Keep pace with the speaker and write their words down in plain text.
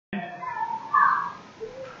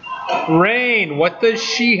Rain, what does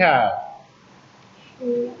she have?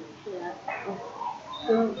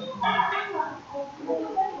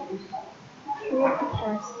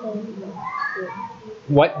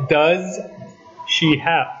 What does she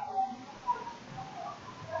have?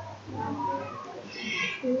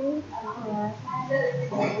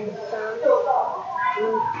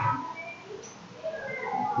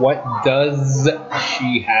 What does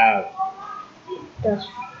she have?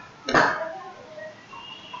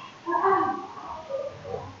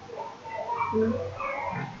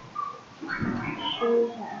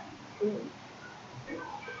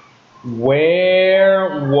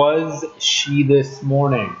 Where was she this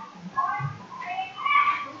morning?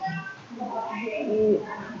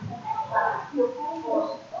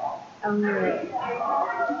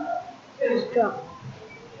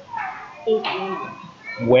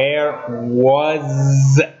 Where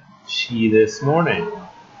was she this morning?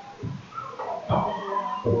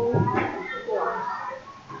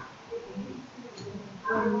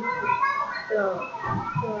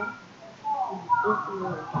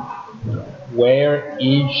 Where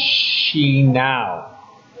is she now?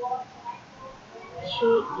 She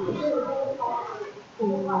is in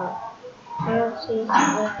the office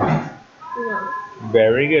now.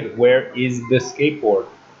 Very good. Where is the skateboard?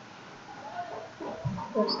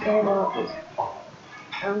 The skateboard is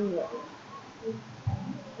on the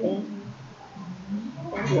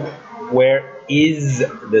Where is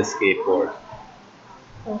the skateboard?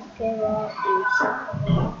 The skateboard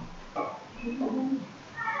is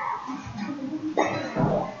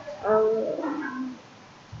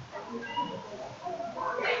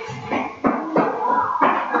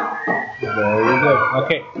Very good.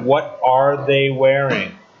 Okay, what are they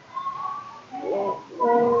wearing?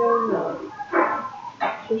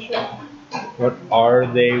 T-shirt. What are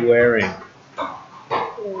they wearing?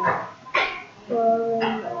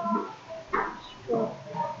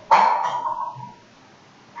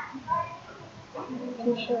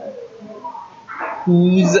 T-shirt.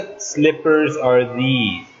 Whose slippers are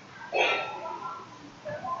these?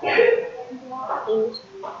 Is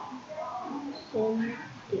Cindy.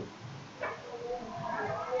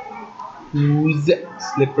 Whose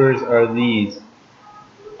slippers are these?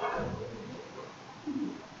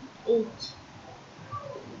 It's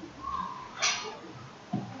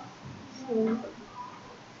Cindy.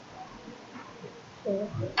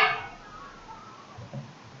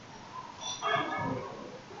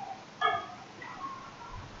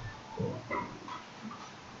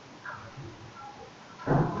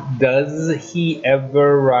 Does he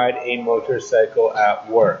ever ride a motorcycle at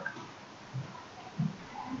work?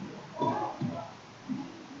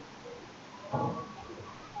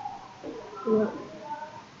 No.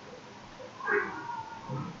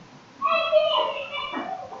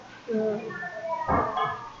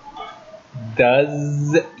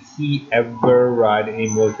 Does he ever ride a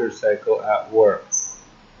motorcycle at work?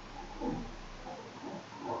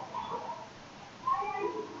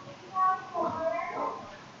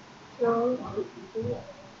 No.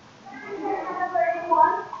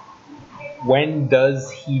 When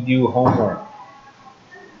does he do homework?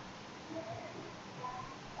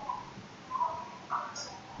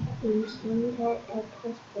 In Sunday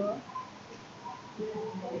after school.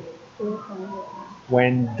 Do homework.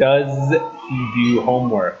 When does he do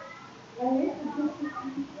homework?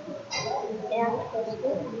 After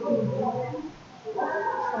school.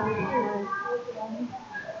 Sometimes.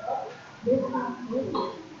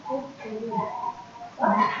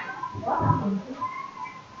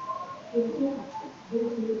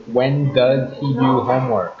 When does he do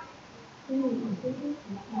homework?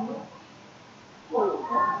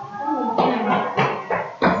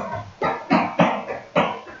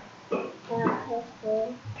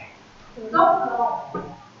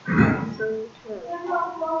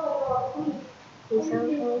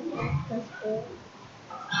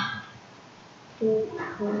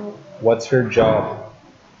 What's her job?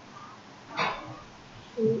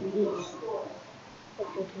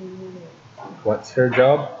 What's her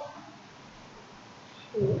job?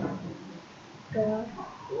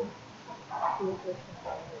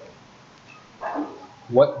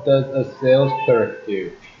 What does a sales clerk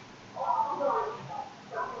do?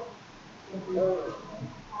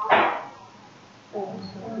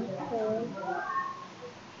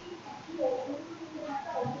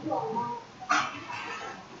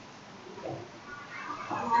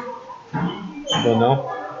 Don't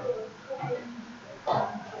know.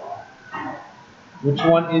 Which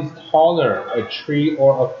one is taller, a tree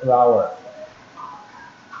or a flower?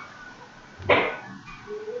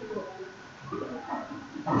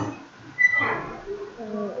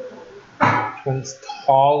 happens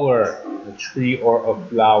taller, a tree or a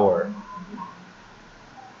flower?